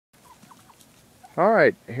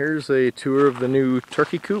Alright, here's a tour of the new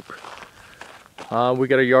turkey coop. We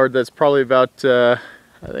got a yard that's probably about, I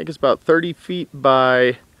think it's about 30 feet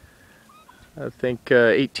by,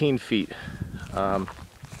 18 feet.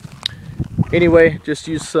 Anyway, just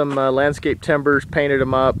used some landscape timbers, painted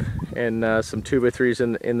them up, and some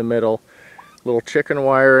 2x3s in the middle. Little chicken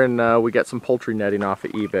wire, and we got some poultry netting off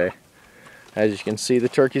of eBay. As you can see, the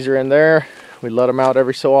turkeys are in there. We let them out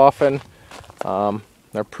every so often.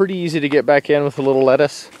 They're pretty easy to get back in with a little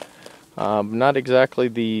lettuce. Not exactly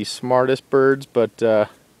the smartest birds, but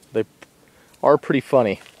they are pretty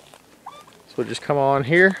funny. So we'll just come on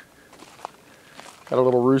here. Got a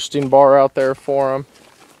little roosting bar out there for them.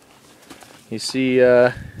 You see,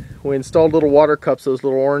 we installed little water cups, those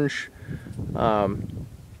little orange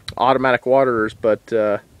automatic waterers, but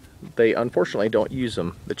they unfortunately don't use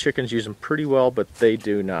them. The chickens use them pretty well, but they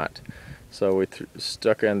do not. So we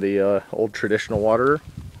stuck in the old traditional waterer.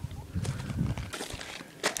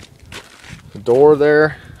 The door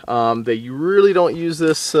there, they really don't use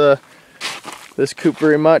this this coop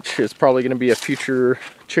very much. It's probably going to be a future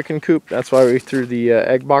chicken coop. That's why we threw the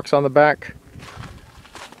egg box on the back.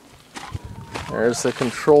 There's the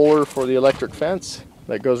controller for the electric fence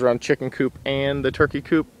that goes around chicken coop and the turkey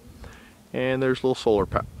coop. And there's a little solar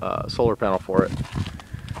panel for it.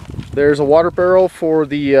 There's a water barrel for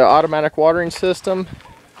the automatic watering system.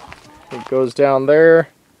 It goes down there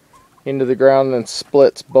into the ground and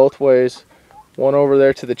splits both ways. One over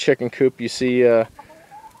there to the chicken coop. You see the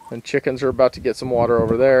chickens are about to get some water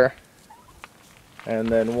over there. And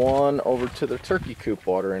then one over to the turkey coop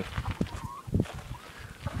watering.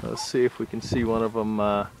 Let's see if we can see one of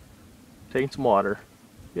them taking some water.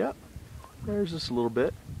 Yep, there's just a little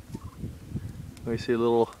bit. We see a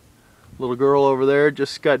little girl over there,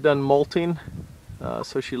 just got done molting,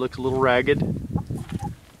 so she looks a little ragged.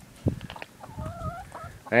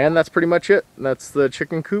 And that's pretty much it. That's the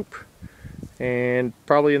chicken coop. And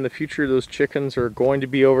probably in the future those chickens are going to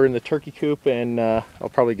be over in the turkey coop, and I'll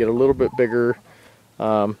probably get a little bit bigger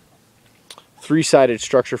three-sided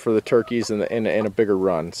structure for the turkeys and a bigger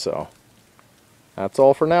run. So that's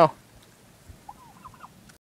all for now.